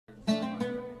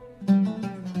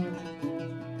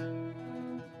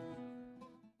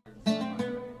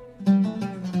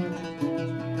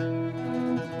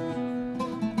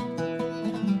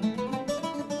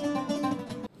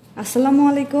আসসালামু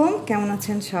আলাইকুম, কেমন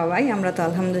আছেন সবাই? আমরা তো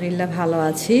আলহামদুলিল্লাহ ভালো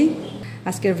আছি।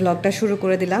 আজকের ব্লগটা শুরু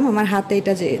করে দিলাম। আমার হাতে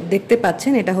এটা যে দেখতে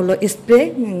পাচ্ছেন, এটা হলো স্প্রে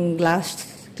গ্লাস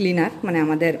ক্লিনার, মানে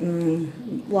আমাদের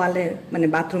ওয়ালে, মানে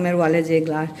বাথরুমের ওয়ালে যে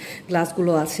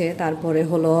গ্লাসগুলো আছে, তারপরে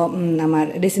হলো আমার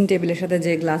ড্রেসিং টেবিলের সাথে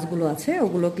যে গ্লাসগুলো আছে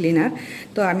ওগুলো ক্লিনার।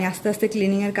 তো আমি আস্তে আস্তে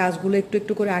ক্লিনিংয়ের কাজগুলো একটু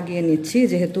একটু করে আগিয়ে নিচ্ছি,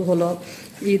 যেহেতু হলো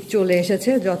ঈদ চলে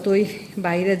এসেছে। যতই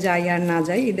বাইরে যাই আর না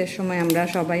যাই, ঈদের সময় আমরা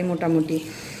সবাই মোটামুটি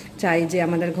চাই যে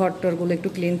আমাদের ঘরটরগুলো একটু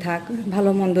ক্লিন থাক, ভালো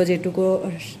মন্দ যেটুকু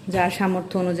যার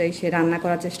সামর্থ্য অনুযায়ী সে রান্না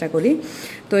করার চেষ্টা করি।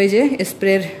 তো এই যে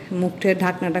স্প্রের মুখের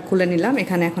ঢাকনাটা খুলে নিলাম।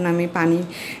 এখানে এখন আমি পানি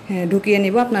ঢুকিয়ে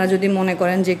নিব। আপনারা যদি মনে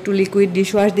করেন যে একটু লিকুইড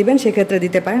ডিশওয়াশ দিবেন, সেক্ষেত্রে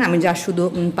দিতে পারেন। আমি যা শুধু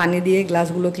পানি দিয়ে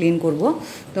গ্লাসগুলো ক্লিন করব।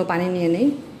 তো পানি নিয়ে নেই।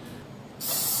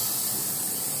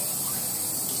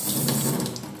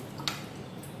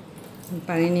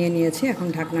 পানি নিয়ে নিয়েছি, এখন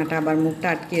ঢাকনাটা আবার মুখটা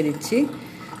আটকিয়ে দিচ্ছি।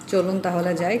 চলুন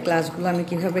তাহলে যাই, গ্লাসগুলো আমি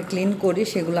কিভাবে ক্লিন করি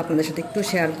সেগুলো আপনাদের সাথে একটু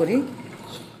শেয়ার করি।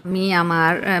 আমি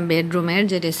আমার বেডরুমের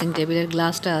যে ড্রেসিং টেবিলের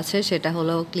গ্লাসটা আছে সেটা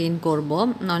হলো ক্লিন করব।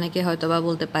 অনেকে হয়তো বা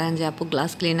বলতে পারেন যে আপু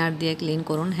গ্লাস ক্লিনার দিয়ে ক্লিন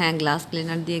করুন। হ্যাঁ, গ্লাস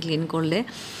ক্লিনার দিয়ে ক্লিন করলে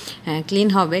ক্লিন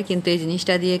হবে, কিন্তু এই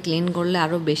জিনিসটা দিয়ে ক্লিন করলে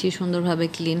আরও বেশি সুন্দরভাবে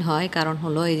ক্লিন হয়। কারণ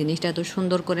হলো এই জিনিসটা এত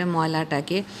সুন্দর করে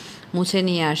ময়লাটাকে মুছে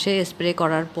নিয়ে আসে স্প্রে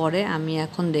করার পরে। আমি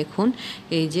এখন দেখুন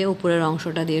এই যে উপরের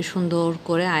অংশটা দিয়ে সুন্দর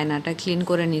করে আয়নাটা ক্লিন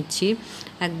করে নিচ্ছি।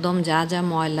 একদম যা যা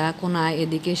ময়লা কোনা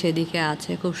এদিকে সেদিকে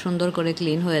আছে খুব সুন্দর করে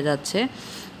ক্লিন হয়ে যাচ্ছে।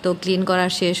 তো ক্লিন করা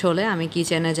শেষ হলে আমি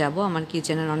কিচেনে যাব। আমার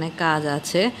কিচেনের অনেক কাজ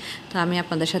আছে। তো আমি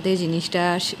আপনাদের সাথে এই জিনিসটা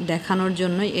দেখানোর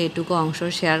জন্যই এইটুকু অংশ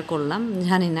শেয়ার করলাম।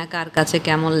 জানি না কার কাছে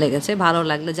কেমন লেগেছে, ভালো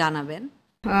লাগলে জানাবেন।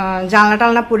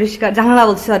 জানালা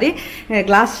বলছি, সরি,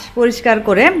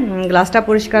 গ্লাসটা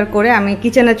পরিষ্কার করে আমি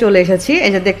কিচেনে চলে এসেছি।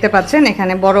 এই যে দেখতে পাচ্ছেন,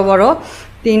 এখানে বড় বড়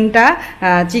 3টা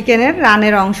চিকেনের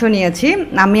রানের অংশ নিয়েছি।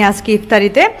 আমি আজকে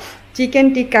ইফতারিতে চিকেন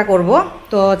টিক্কা করব।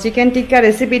 তো চিকেন টিক্কা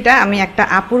রেসিপিটা আমি একটা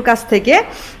আপুর কাছ থেকে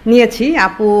নিয়েছি।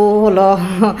 আপু হলো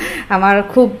আমার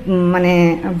খুব মানে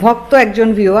ভক্ত একজন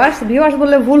ভিউয়ার্স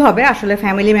বললে ভুল হবে, আসলে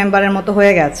ফ্যামিলি মেম্বারের মতো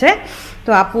হয়ে গেছে।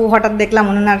 তো আপু হঠাৎ দেখলাম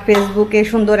ওনার ফেসবুকে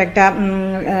সুন্দর একটা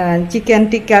চিকেন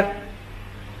টিক্কার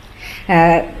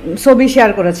ছবি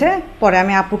শেয়ার করেছে। পরে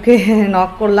আমি আপুকে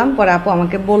নক করলাম, পরে আপু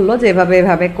আমাকে বললো যে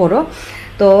এভাবে করো।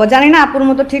 তো জানি না আপুর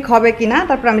মতো ঠিক হবে কি না,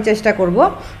 তারপর আমি চেষ্টা করব।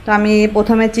 তো আমি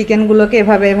প্রথমে চিকেনগুলোকে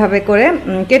এভাবে করে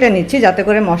কেটে নিচ্ছি, যাতে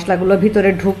করে মশলাগুলো ভিতরে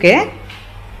ঢুকে।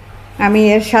 আমি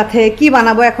এর সাথে কি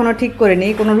বানাবো এখনও ঠিক করিনি,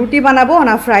 কোনো রুটি বানাবো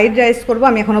না ফ্রাইড রাইস করব,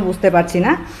 আমি এখনও বুঝতে পারছি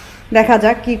না। দেখা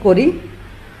যাক কি করি।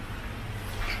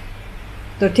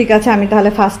 তো ঠিক আছে, আমি তাহলে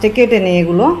ফার্স্টে কেটে নিই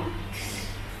এগুলো।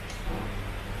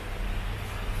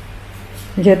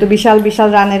 যেহেতু বিশাল বিশাল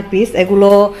রানের পিস, এগুলো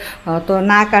তো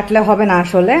না কাটলে হবে না,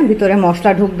 আসলে ভিতরে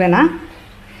মশলা ঢুকবে না।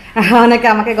 অনেকে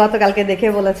আমাকে গতকালকে দেখে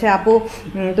বলেছে, আপু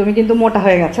তুমি কিন্তু মোটা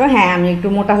হয়ে গেছো। হ্যাঁ, আমি একটু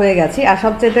মোটা হয়ে গেছি। আর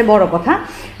সবচেয়ে বড় কথা,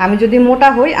 আমি যদি মোটা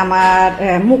হই আমার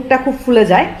মুখটা খুব ফুলে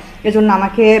যায়, এজন্য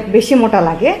আমাকে বেশি মোটা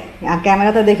লাগে। আর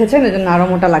ক্যামেরাতে দেখেছেন, এজন্য আরও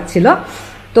মোটা লাগছিল।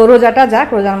 তো রোজাটা যাক,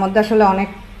 রোজার মধ্যে আসলে অনেক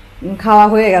খাওয়া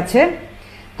হয়ে গেছে।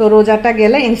 তো রোজাটা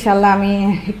গেলে ইনশাল্লাহ আমি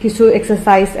কিছু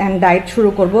এক্সারসাইজ অ্যান্ড ডায়েট শুরু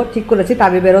করব, ঠিক করেছি।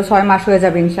 তাবিবেরও 6 মাস হয়ে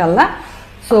যাবে ইনশাল্লাহ।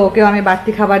 সো ওকেও আমি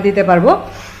বাড়তি খাবার দিতে পারবো।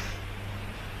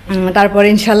 তারপরে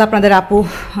ইনশাল্লাহ আপনাদের আপু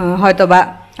হয়তো বা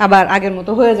আবার আগের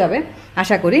মতো হয়ে যাবে,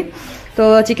 আশা করি। তো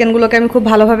চিকেনগুলোকে আমি খুব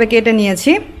ভালোভাবে কেটে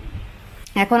নিয়েছি।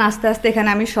 এখন আস্তে আস্তে এখানে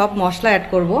আমি সব মশলা অ্যাড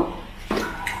করব।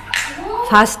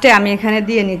 ফার্স্টে আমি এখানে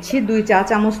দিয়ে নিচ্ছি 2 চা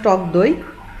চামচ টক দই,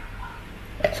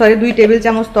 2 টেবিল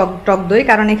চামচ টক দই।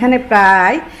 কারণ এখানে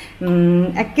প্রায়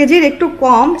 1 কেজির একটু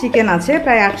কম চিকেন আছে,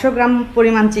 প্রায় 800 গ্রাম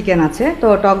পরিমাণ চিকেন আছে। তো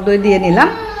টক দই দিয়ে নিলাম।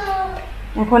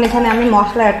 এখন এখানে আমি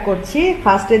মশলা অ্যাড করছি।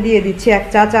 ফার্স্টে দিয়ে দিচ্ছি 1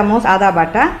 চা চামচ আদা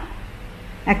বাটা,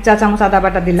 1 চা চামচ আদা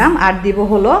বাটা দিলাম। আর দিব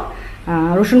হলো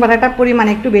রসুন বাটাটা পরিমাণ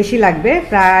একটু বেশি লাগবে,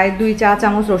 প্রায় 2 চা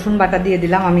চামচ রসুন বাটা দিয়ে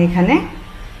দিলাম আমি এখানে।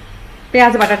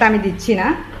 পেঁয়াজ বাটাটা আমি দিচ্ছি না।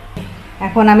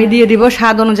 এখন আমি দিয়ে দিব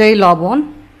স্বাদ অনুযায়ী লবণ।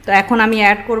 তো এখন আমি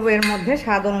অ্যাড করব এর মধ্যে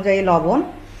স্বাদ অনুযায়ী লবণ।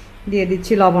 দিয়ে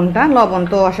দিচ্ছি লবণটা। লবণ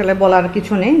তো আসলে বলার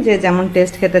কিছু নেই, যে যেমন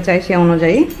টেস্ট খেতে চাই সে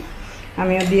অনুযায়ী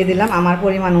আমিও দিয়ে দিলাম আমার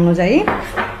পরিমাণ অনুযায়ী।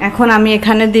 এখন আমি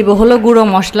এখানে দিব হলো গুঁড়ো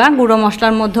মশলা। গুঁড়ো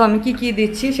মশলার মধ্যে আমি কি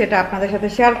দিচ্ছি সেটা আপনাদের সাথে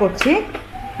শেয়ার করছি।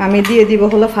 আমি দিয়ে দিব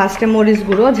হলো ফার্স্টে মরিচ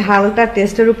গুঁড়ো। ঝালটা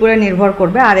টেস্টের উপরে নির্ভর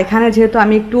করবে। আর এখানে যেহেতু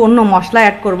আমি একটু অন্য মশলা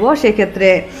অ্যাড করব, সেক্ষেত্রে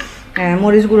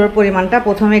মরিচ গুঁড়োর পরিমাণটা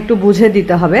প্রথমে একটু বুঝে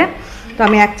দিতে হবে। তো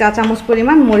আমি 1 চা চামচ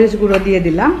পরিমাণ মরিচ গুঁড়ো দিয়ে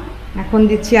দিলাম। এখন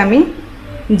দিচ্ছি আমি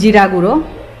জিরা গুঁড়ো,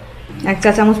 1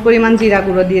 চা চামচ পরিমাণ জিরা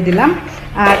গুঁড়ো দিয়ে দিলাম।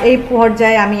 আর এই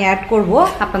পর্যায়ে আমি অ্যাড করব,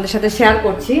 আপনাদের সাথে শেয়ার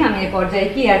করছি আমি এই পর্যায়ে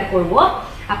কি অ্যাড করব।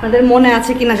 আপনাদের মনে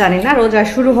আছে কিনা জানি না, রোজা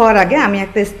শুরু হওয়ার আগে আমি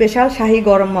একটা স্পেশাল শাহি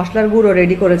গরম মশলার গুঁড়ো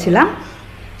রেডি করেছিলাম।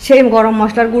 সেই গরম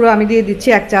মশলার গুঁড়ো আমি দিয়ে দিচ্ছি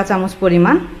 1 চা চামচ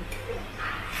পরিমাণ।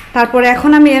 তারপরে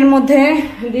এখন আমি এর মধ্যে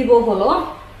দিব হলো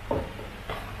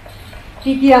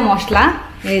টিকিয়া মশলা।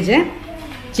 এই যে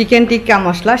চিকেন টিক্কা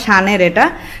মশলা, শানের এটা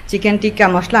চিকেন টিক্কা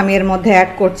মশলা আমি এর মধ্যে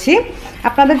অ্যাড করছি।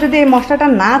 আপনাদের যদি এই মশলাটা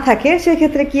না থাকে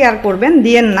সেক্ষেত্রে কি আর করবেন,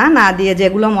 দিয়েন না, না দিয়ে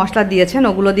যেগুলো মশলা দিয়েছেন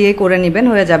ওগুলো দিয়েই করে নেবেন,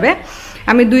 হয়ে যাবে।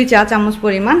 আমি 2 চা চামচ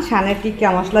পরিমাণ শানের টিক্কা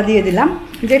মশলা দিয়ে দিলাম।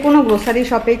 যে কোনো গ্রোসারি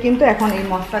শপেই কিন্তু এখন এই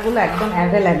মশলাগুলো একদম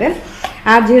অ্যাভেলেবেল।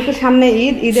 আর যেহেতু সামনে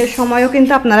ঈদের সময়ও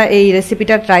কিন্তু আপনারা এই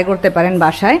রেসিপিটা ট্রাই করতে পারেন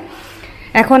বাসায়।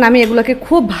 এখন আমি এগুলোকে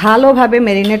খুব ভালোভাবে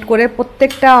ম্যারিনেট করে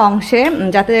প্রত্যেকটা অংশে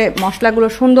যাতে মশলাগুলো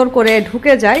সুন্দর করে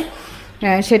ঢুকে যায়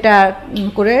সেটা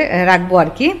করে রাখবো আর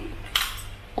কি।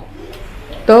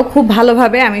 তো খুব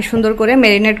ভালোভাবে আমি সুন্দর করে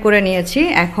ম্যারিনেট করে নিয়েছি।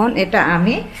 এখন এটা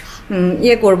আমি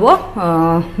করব,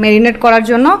 ম্যারিনেট করার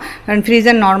জন্য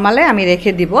ফ্রিজের নরমালে আমি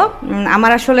রেখে দিব।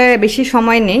 আমার আসলে বেশি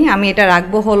সময় নেই, আমি এটা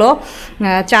রাখবো হলো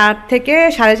 4 থেকে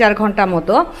 4.5 ঘন্টা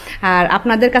মতো। আর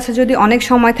আপনাদের কাছে যদি অনেক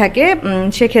সময় থাকে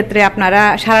সেক্ষেত্রে আপনারা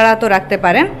সারা রাতও রাখতে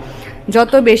পারেন।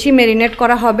 যত বেশি ম্যারিনেট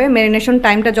করা হবে, ম্যারিনেশন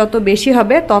টাইমটা যত বেশি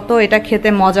হবে তত এটা খেতে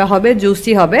মজা হবে,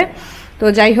 জুসি হবে। তো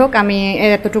যাই হোক আমি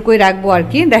এতটুকুই রাখবো আর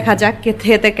কি, দেখা যাক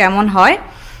খেতে কেমন হয়।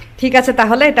 ঠিক আছে,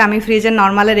 তাহলে এটা আমি ফ্রিজের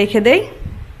নরমালে রেখে দেই।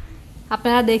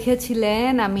 আপনারা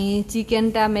দেখেছিলেন আমি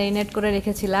চিকেনটা ম্যারিনেট করে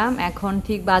রেখেছিলাম। এখন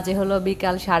ঠিক বাজে হলো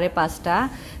বিকাল 5:30।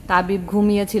 তাবিব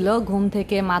ঘুমিয়েছিল, ঘুম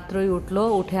থেকে মাত্রই উঠলো,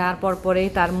 উঠে আর পরেই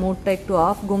তার মুডটা একটু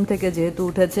অফ, ঘুম থেকে যেহেতু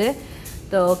উঠেছে।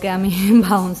 তো ওকে আমি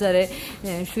বাউন্সারে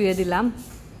শুয়ে দিলাম।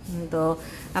 তো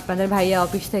আপনাদের ভাইয়া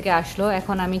অফিস থেকে আসলো,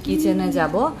 এখন আমি কিচেনে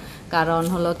যাব, কারণ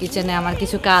হলো কিচেনে আমার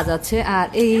কিছু কাজ আছে। আর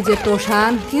এই যে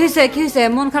তোষান, কি হয়েছে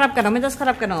মন খারাপ কেন, মেজাজ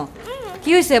খারাপ কেন, কি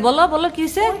হয়েছে বলো কি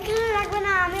হয়েছে?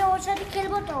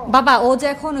 বাবা ও যে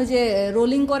এখন ওই যে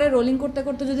রোলিং করে, রোলিং করতে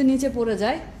করতে যদি নিচে পড়ে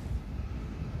যায়,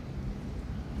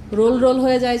 রোল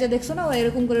হয়ে যায় যে, দেখছো না ও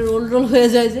এরকম করে রোল হয়ে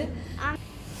যায় যে।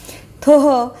 তো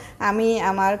আমি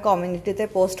আমার কমিউনিটিতে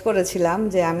পোস্ট করেছিলাম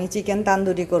যে আমি চিকেন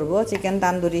তান্দুরি করব। চিকেন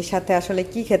তান্দুরির সাথে আসলে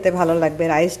কি খেতে ভালো লাগবে,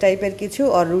 রাইস টাইপের কিছু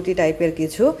আর রুটি টাইপের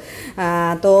কিছু।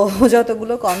 তো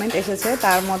যতগুলো কমেন্ট এসেছে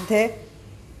তার মধ্যে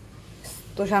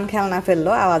তোষান খেলনা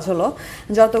ফেললো, আওয়াজ হলো।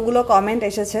 যতগুলো কমেন্ট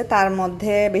এসেছে তার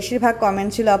মধ্যে বেশিরভাগ কমেন্ট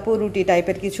ছিল আপু রুটি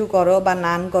টাইপের কিছু করো, বা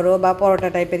নান করো, বা পরোটা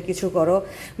টাইপের কিছু করো,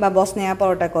 বা বসনিয়া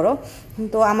পরোটা করো।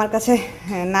 তো আমার কাছে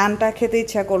নানটা খেতে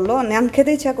ইচ্ছা করলো। নান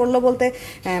খেতে ইচ্ছা করলো বলতে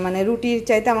মানে রুটির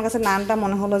চাইতে আমার কাছে নানটা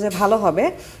মনে হলো যে ভালো হবে।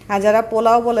 আর যারা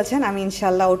পোলাও বলেছেন আমি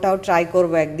ইনশাল্লাহ ওটাও ট্রাই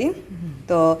করব একদিন।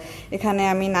 তো এখানে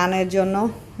আমি নানের জন্য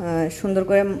সুন্দর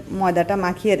করে ময়দাটা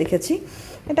মাখিয়ে রেখেছি।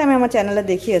 এটা আমি আমার চ্যানেলে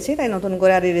দেখিয়েছি, তাই নতুন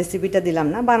করে আর এই রেসিপিটা দিলাম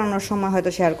না, বানানোর সময়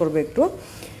হয়তো শেয়ার করবো একটু।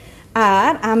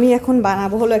 আর আমি এখন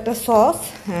বানাবো হলো একটা সস,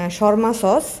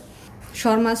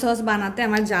 শর্মা সস বানাতে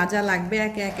আমার যা যা লাগবে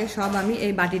একে একে সব আমি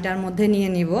এই বাটিটার মধ্যে নিয়ে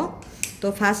নিব। তো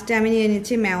ফার্স্টে আমি নিয়ে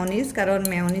নিচ্ছি মেয়োনিজ, কারণ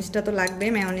মেয়োনিজটা তো লাগবে,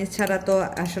 মেয়োনিজ ছাড়া তো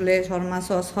আসলে শর্মা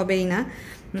সস হবেই না।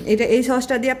 এই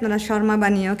সসটা দিয়ে আপনারা শর্মা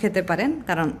বানিয়েও খেতে পারেন,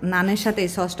 কারণ নানের সাথে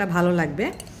এই সসটা ভালো লাগবে।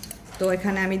 তো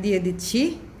এখানে আমি দিয়ে দিচ্ছি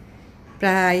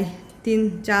প্রায় 3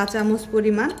 চা চামচ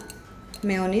পরিমাণ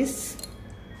মেয়োনিজ।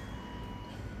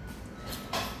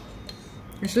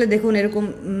 আসলে দেখুন এরকম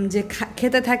যে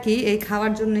খেতে থাকি, এই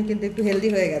খাওয়ার জন্য কিন্তু একটু হেলদি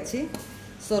হয়ে গেছি।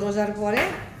 সো রোজার পরে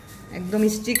একদম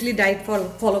স্ট্রিক্টলি ডায়েট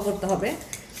ফলো করতে হবে।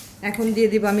 এখন দিয়ে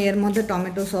দিব আমি এর মধ্যে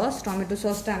টমেটো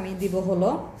সসটা আমি দিব হলো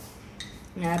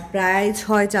প্রায়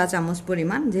 6 চা চামচ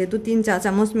পরিমাণ। যেহেতু 3 চা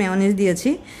চামচ মেয়োনিজ দিয়েছি,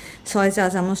 6 চা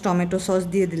চামচ টমেটো সস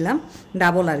দিয়ে দিলাম,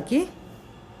 ডাবল আর কি।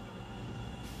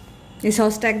 এই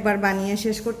সসটা একবার বানিয়ে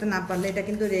শেষ করতে না পারলে এটা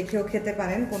কিন্তু রেখেও খেতে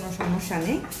পারেন, কোনো সমস্যা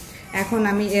নেই। এখন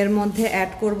আমি এর মধ্যে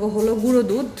অ্যাড করব হলো গুঁড়ো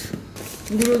দুধ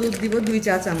দিব 2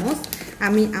 চা চামচ।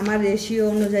 আমি আমার রেশিও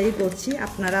অনুযায়ী করছি,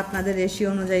 আপনারা আপনাদের রেশিও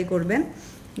অনুযায়ী করবেন।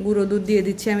 গুঁড়ো দুধ দিয়ে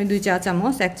দিচ্ছি আমি 2 চা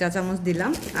চামচ, 1 চা চামচ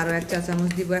দিলাম, আরও 1 চা চামচ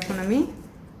দিব।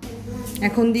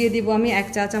 এখন দিয়ে দিব আমি 1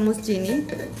 চা চামচ চিনি,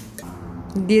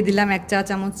 দিয়ে দিলাম 1 চা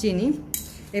চামচ চিনি।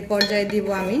 এই পর্যায়ে দিব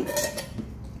আমি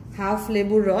হাফ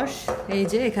লেবুর রস। এই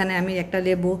যে এখানে আমি একটা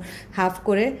লেবু হাফ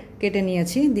করে কেটে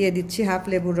নিয়েছি, দিয়ে দিচ্ছি হাফ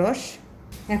লেবুর রস।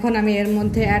 এখন আমি এর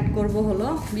মধ্যে অ্যাড করব হলো,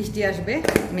 বৃষ্টি আসবে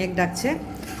মেঘ ডাকছে,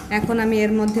 এখন আমি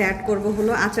এর মধ্যে অ্যাড করব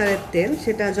হলো আচারের তেল।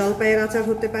 সেটা জলপাইয়ের আচার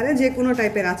হতে পারে, যে কোনো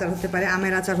টাইপের আচার হতে পারে,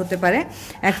 আমের আচার হতে পারে।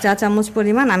 1 চা চামচ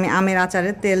পরিমাণ আমি আমের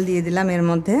আচারের তেল দিয়ে দিলাম এর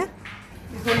মধ্যে।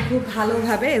 এখন খুব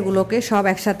ভালোভাবে এগুলোকে সব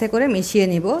একসাথে করে মিশিয়ে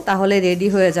নিব, তাহলে রেডি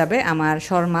হয়ে যাবে আমার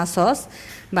শর্মা সস,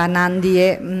 বা নান দিয়ে,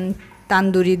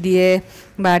 তান্দুরি দিয়ে,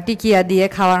 বা টিকিয়া দিয়ে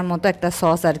খাওয়ার মতো একটা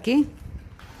সস আর কি।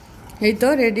 এই তো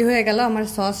রেডি হয়ে গেল আমার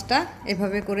সসটা।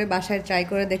 এভাবে করে বাসায় ট্রাই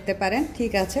করে দেখতে পারেন।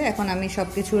 ঠিক আছে, এখন আমি সব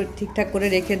কিছু ঠিকঠাক করে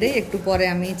রেখে দিই, একটু পরে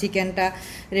আমি চিকেনটা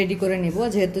রেডি করে নিব।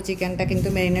 যেহেতু চিকেনটা কিন্তু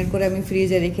ম্যারিনেট করে আমি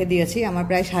ফ্রিজে রেখে দিয়েছি, আমার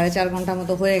প্রায় 4.5 ঘন্টা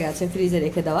মতো হয়ে গেছে ফ্রিজে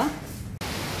রেখে দেওয়া।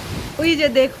 ওই যে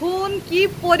দেখুন কি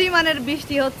পরিমাণের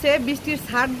বৃষ্টি হচ্ছে, বৃষ্টির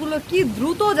ছাটগুলো কি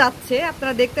দ্রুত যাচ্ছে,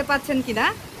 আপনারা দেখতে পাচ্ছেন কিনা,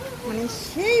 মানে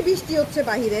সেই বৃষ্টি হচ্ছে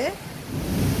বাহিরে।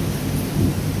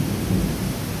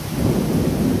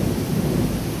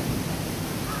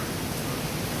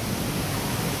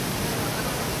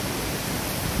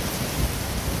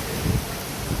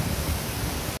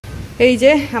 এই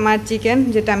যে আমার চিকেন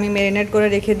যেটা আমি ম্যারিনেট করে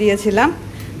রেখে দিয়েছিলাম,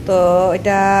 তো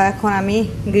এটা এখন আমি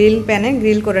গ্রিল প্যানে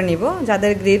গ্রিল করে নিব।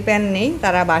 যাদের গ্রিল প্যান নেই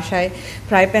তারা বাসায়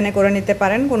ফ্রাই প্যানে করে নিতে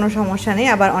পারেন, কোনো সমস্যা নেই।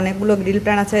 আবার অনেকগুলো গ্রিল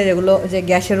প্যান আছে যেগুলো যে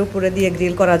গ্যাসের উপরে দিয়ে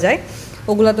গ্রিল করা যায়,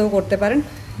 ওগুলোতেও করতে পারেন।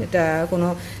 এটা কোনো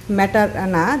ম্যাটার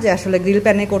না যে আসলে গ্রিল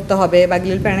প্যানে করতে হবে বা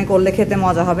গ্রিল প্যানে করলে খেতে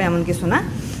মজা হবে, এমন কিছু না।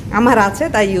 আমার আছে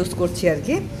তাই ইউজ করছি আর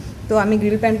কি। তো আমি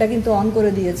গ্রিল প্যানটা কিন্তু অন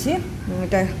করে দিয়েছি,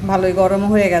 এটা ভালোই গরমও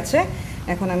হয়ে গেছে।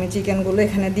 এখন আমি চিকেনগুলো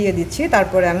এখানে দিয়ে দিচ্ছি,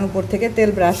 তারপরে আমি উপর থেকে তেল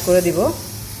ব্রাশ করে দিব।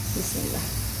 বিসমিল্লাহ।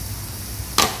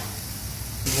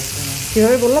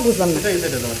 কিভাবে বললাম বুঝলাম না।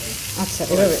 আচ্ছা,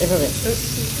 এভাবে এভাবে,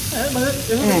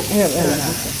 হ্যাঁ এভাবে।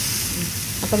 আচ্ছা,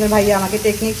 আপনাদের ভাইয়া আমাকে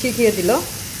টেকনিক শিখিয়ে দিল।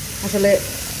 আসলে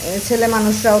ছেলে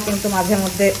মানুষরাও কিন্তু মাঝে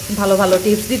মধ্যে ভালো ভালো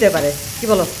টিপস দিতে পারে, কি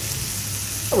বলো?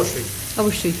 অবশ্যই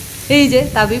অবশ্যই। এই যে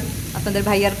তাবিব আপনাদের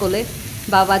ভাইয়ার কোলে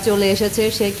বাবা চলে এসেছে,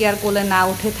 সে কি আর কোলে না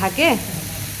উঠে থাকে?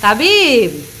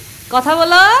 তাবিব কথা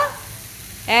বলো।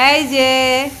 এই যে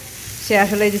সে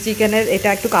আসলে এই যে চিকেনের এটা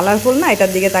একটু কালারফুল না,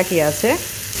 এটার দিকে তাকিয়ে আছে।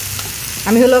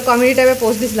 আমি হলো কমেডি টাইপে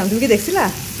পোস্ট দিছিলাম, তুমি কি দেখছিলা?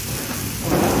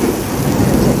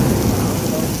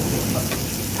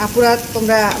 আপুরা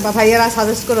তোমরা বা ভাইয়ারা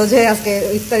সাজেস্ট করো যে আজকে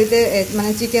ইফতারিতে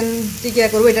মানে চিকেন টিকিয়া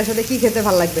করবো, এটার সাথে কি খেতে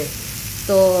ভালো লাগবে।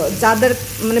 তো যাদের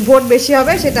মানে ভোট বেশি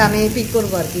হবে সেটা আমি পিক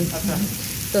করবো আর কি।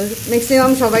 তো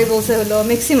ম্যাক্সিমাম সবাই বলছে হলো,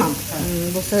 ম্যাক্সিমাম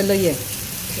বলছে হলো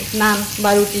নান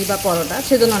বা রুটি বা পরোটা,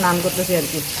 সেজন্য নান করতেছি আর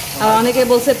কি। আর অনেকে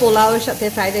বলছে পোলাওয়ের সাথে,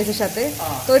 ফ্রাইড রাইসের সাথে,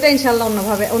 তো এটা ইনশাল্লাহ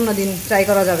অন্যদিন ট্রাই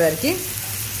করা যাবে আর কি।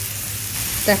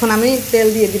 তো এখন আমি তেল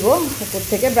দিয়ে দিব উপর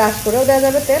থেকে, ব্রাশ করেও দেওয়া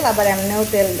যাবে তেল, আবার এমনিও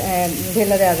তেল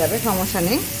ঢেলে দেওয়া যাবে, সমস্যা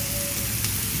নেই।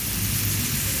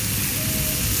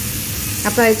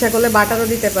 আপনারা ইচ্ছা করলে বাটারও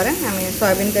দিতে পারেন, আমি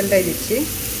সয়াবিন তেলটাই দিচ্ছি।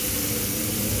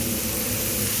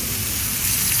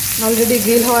 অলরেডি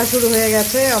গ্রিল হওয়া শুরু হয়ে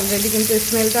গেছে, অলরেডি কিন্তু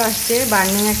স্মেলটা আসছে,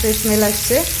 বার্নিং একটা স্মেল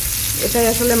আসছে, এটাই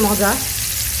আসলে মজা।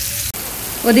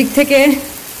 ওদিক থেকে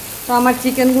তো আমার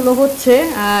চিকেনগুলো হচ্ছে,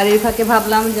 আর এই ফাঁকে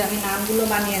ভাবলাম যে আমি নানগুলো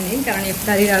বানিয়ে নিই, কারণ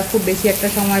ইফতারির আর খুব বেশি একটা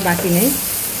সময় বাকি নেই।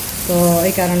 তো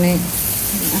এই কারণে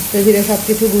আস্তে ধীরে সব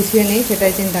কিছু গুছিয়ে নিই,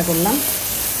 সেটাই চিন্তা করলাম।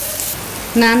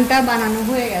 নানটা বানানো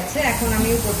হয়ে গেছে, এখন আমি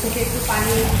উপর থেকে একটু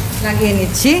পানি লাগিয়ে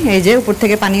নিচ্ছি। এই যে উপর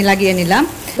থেকে পানি লাগিয়ে নিলাম,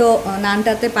 তো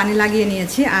নানটাতে পানি লাগিয়ে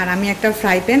নিয়েছি। আর আমি একটা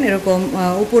ফ্রাই প্যান এরকম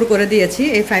উপর করে দিয়েছি।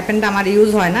 এই ফ্রাই প্যানটা আমার ইউজ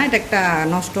হয় না, এটা একটা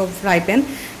নষ্ট ফ্রাই প্যান,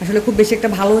 আসলে খুব বেশি একটা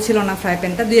ভালো ছিল না ফ্রাই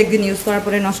প্যানটা, 2-1 দিন ইউজ করার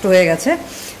পরে নষ্ট হয়ে গেছে।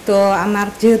 তো আমার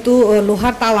যেহেতু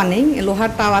লোহার তাওয়া নেই,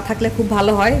 লোহার তাওয়া থাকলে খুব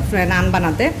ভালো হয় নান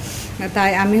বানাতে,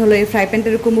 তাই আমি হলো এই ফ্রাই প্যানটা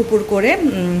এরকম উপর করে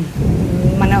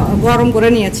মানে গরম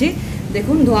করে নিয়েছি।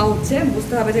 দেখুন ধোঁয়া উঠছে,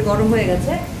 বুঝতে হবে যে গরম হয়ে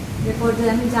গেছে। এরপর যে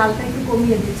আমি জালটা একটু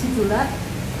কমিয়ে দিচ্ছি চুলার।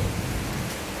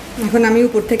 এখন আমি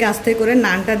উপর থেকে আস্তে করে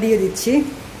নানটা দিয়ে দিচ্ছি।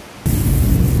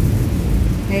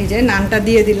 এই যে নানটা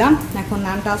দিয়ে দিলাম, এখন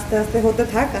নানটা আস্তে আস্তে হতে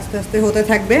থাক, আস্তে আস্তে হতে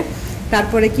থাকবে।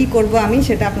 তারপরে কি করব আমি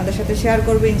সেটা আপনাদের সাথে শেয়ার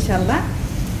করবো ইনশাল্লাহ।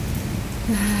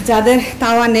 যাদের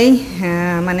তাওয়া নেই,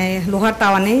 মানে লোহার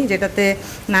তাওয়া নেই যেটাতে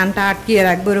নানটা আটকিয়ে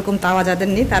রাখবো, এরকম তাওয়া যাদের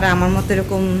নেই, তারা আমার মতো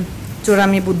এরকম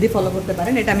চোরামি বুদ্ধি ফলো করতে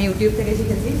পারেন। এটা আমি ইউটিউব থেকে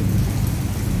শিখেছি।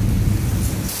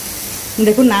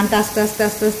 দেখুন নানটা আস্তে আস্তে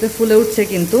আস্তে আস্তে ফুলে উঠছে,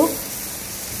 কিন্তু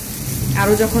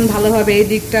আরও যখন ভালোভাবে এই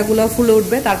দিকটাগুলো ফুলে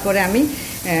উঠবে, তারপরে আমি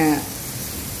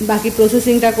বাকি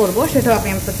প্রসেসিংটা করব, সেটাও আমি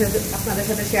আপনাদের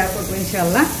সাথে শেয়ার করবো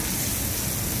ইনশাল্লাহ।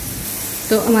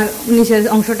 তো আমার নিচের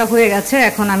অংশটা হয়ে গেছে,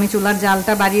 এখন আমি চুলার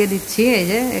জালটা বাড়িয়ে দিচ্ছি। এই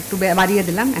যে একটু বাড়িয়ে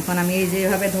দিলাম, এখন আমি এই যে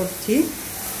এভাবে ধরছি।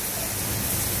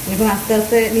 এখন আস্তে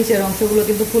আস্তে নিচের অংশগুলো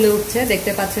কিন্তু ফুলে উঠছে,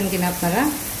 দেখতে পাচ্ছেন কিনা আপনারা।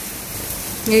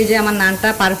 এই যে আমার নানটা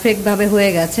পারফেক্টভাবে হয়ে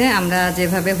গেছে, আমরা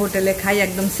যেভাবে হোটেলে খাই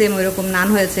একদম সেম ওইরকম নান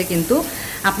হয়েছে। কিন্তু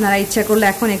আপনারা ইচ্ছা করলে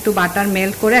এখন একটু বাটার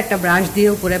মেল্ট করে একটা ব্রাশ দিয়ে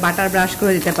উপরে বাটার ব্রাশ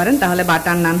করে দিতে পারেন, তাহলে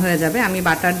বাটার নান হয়ে যাবে। আমি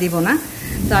বাটার দিব না,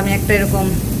 তো আমি একটা এরকম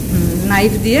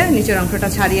নাইফ দিয়ে নিচের অংশটা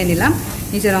ছাড়িয়ে নিলাম।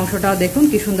 নিচের অংশটাও দেখুন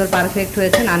কি সুন্দর পারফেক্ট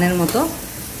হয়েছে নানের মতো।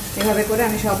 এভাবে করে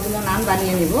আমি সবগুলো নান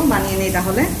বানিয়ে নিই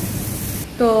তাহলে।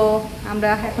 তো আমরা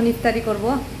এখন ইফতারি করব,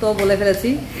 তো বলে ফেলেছি।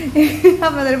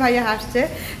 আপনাদের ভাইয়া হাসছে,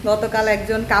 গতকাল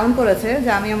একজন কাউন্ট করেছে যে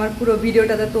আমি আমার পুরো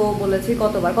ভিডিওটাতে তো বলেছি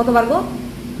কতবার গো,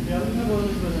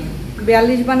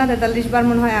 42 বার না 43 বার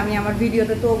মনে হয় আমি আমার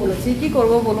ভিডিওতে তো বলেছি। কি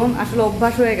করব বলুন, আসলে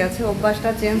অভ্যাস হয়ে গেছে, অভ্যাসটা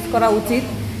চেঞ্জ করা উচিত,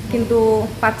 কিন্তু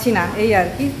পাচ্ছি না, এই আর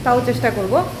কি। তাও চেষ্টা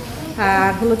করব।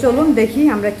 আর হলো চলুন দেখি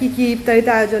আমরা কি কি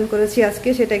ইফতারিতে আয়োজন করেছি আজকে,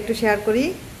 সেটা একটু শেয়ার করি।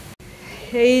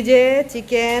 এই যে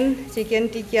চিকেন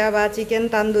টিকিয়া বা চিকেন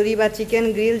তান্দুরি বা চিকেন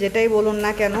গ্রিল যেটাই বলুন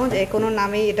না কেন, যে কোনো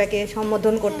নামেই এটাকে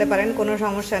সম্বোধন করতে পারেন, কোনো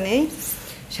সমস্যা নেই।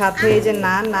 সাথে এই যে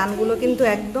নানগুলো কিন্তু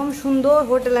একদম সুন্দর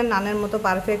হোটেলের নানের মতো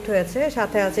পারফেক্ট হয়েছে।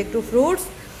 সাথে আছে একটু ফ্রুটস,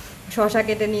 শসা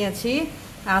কেটে নিয়েছি,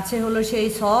 আছে হলো সেই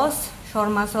সস,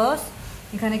 শর্মা সস,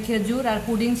 এখানে খেজুর আর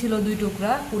পুডিং ছিল 2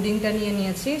 টুকরা, পুডিংটা নিয়ে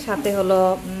নিয়েছি। সাথে হলো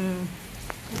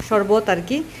শরবত আর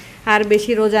কি। আর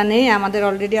বেশি রোজা নেই আমাদের,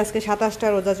 অলরেডি আজকে 27টা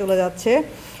রোজা চলে যাচ্ছে।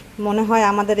 মনে হয়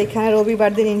আমাদের এখানে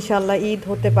রবিবার দিন ইনশাল্লাহ ঈদ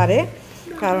হতে পারে,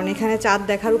 কারণ এখানে চাঁদ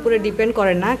দেখার উপরে ডিপেন্ড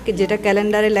করে না, যেটা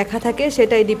ক্যালেন্ডারে লেখা থাকে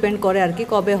সেটাই ডিপেন্ড করে আর কি,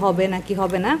 কবে হবে নাকি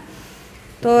হবে না।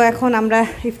 তো এখন আমরা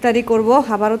ইফতারি করব,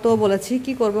 আবারও তো বলেছি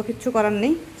কি করব, কিচ্ছু করার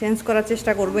নেই, চেঞ্জ করার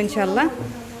চেষ্টা করব ইনশাল্লাহ।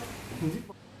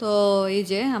 তো এই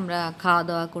যে আমরা খাওয়া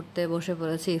দাওয়া করতে বসে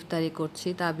পড়েছি, ইফতারি করছি।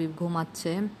 তাবিব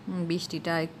ঘুমাচ্ছে,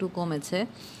 বৃষ্টিটা একটু কমেছে।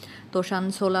 তোষান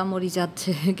ছোলা মুড়ি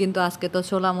যাচ্ছে, কিন্তু আজকে তো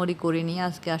ছোলা মুড়ি করিনি,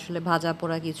 আজকে আসলে ভাজা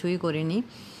পোড়া কিছুই করিনি।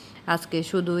 আজকে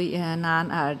শুধুই নান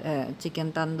আর চিকেন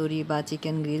তান্দুরি বা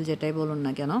চিকেন গ্রিল যেটাই বলুন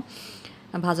না কেন।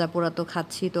 ভাজা পোড়া তো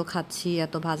খাচ্ছি,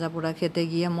 এত ভাজা পোড়া খেতে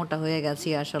গিয়ে মোটা হয়ে গেছি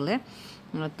আসলে।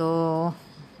 তো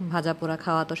ভাজা পোড়া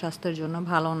খাওয়া তো স্বাস্থ্যের জন্য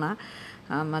ভালো না,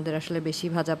 আমাদের আসলে বেশি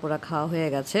ভাজা পোড়া খাওয়া হয়ে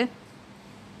গেছে।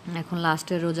 এখন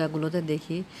লাস্টের রোজাগুলোতে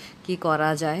দেখি কি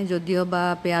করা যায়, যদিও বা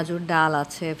পেঁয়াজুর ডাল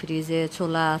আছে ফ্রিজে,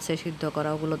 ছোলা আছে সিদ্ধ করা,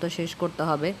 ওগুলো তো শেষ করতে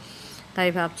হবে। তাই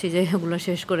ভাবছি যে ওগুলো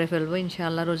শেষ করে ফেলবো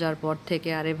ইনশাআল্লাহ রোজার পর থেকে।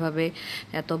 আর এভাবে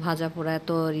এত ভাজা পোড়া,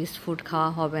 এত রিচ ফুড খাওয়া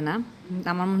হবে না।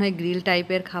 আমার মনে হয় গ্রিল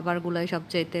টাইপের খাবারগুলোই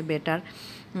সবচাইতে বেটার,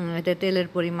 এতে তেলের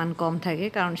পরিমাণ কম থাকে,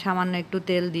 কারণ সামান্য একটু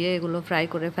তেল দিয়ে এগুলো ফ্রাই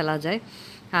করে ফেলা যায়।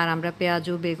 আর আমরা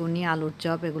পেঁয়াজু, বেগুনি, আলুর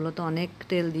চপ এগুলো তো অনেক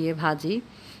তেল দিয়ে ভাজি।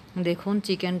 দেখুন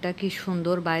চিকেনটা কি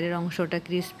সুন্দর, বাইরের অংশটা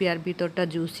ক্রিস্পি আর ভিতরটা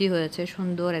জুসি হয়েছে,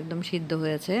 সুন্দর একদম সিদ্ধ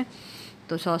হয়েছে।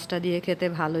 তো সসটা দিয়ে খেতে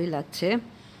ভালোই লাগছে।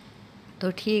 তো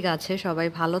ঠিক আছে, সবাই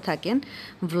ভালো থাকেন।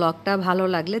 ব্লগটা ভালো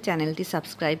লাগলে চ্যানেলটি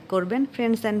সাবস্ক্রাইব করবেন,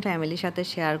 ফ্রেন্ডস অ্যান্ড ফ্যামিলির সাথে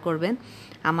শেয়ার করবেন,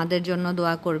 আমাদের জন্য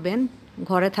দোয়া করবেন।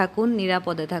 ঘরে থাকুন,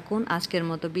 নিরাপদে থাকুন। আজকের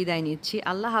মতো বিদায় নিচ্ছি,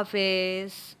 আল্লাহ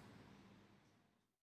হাফেজ।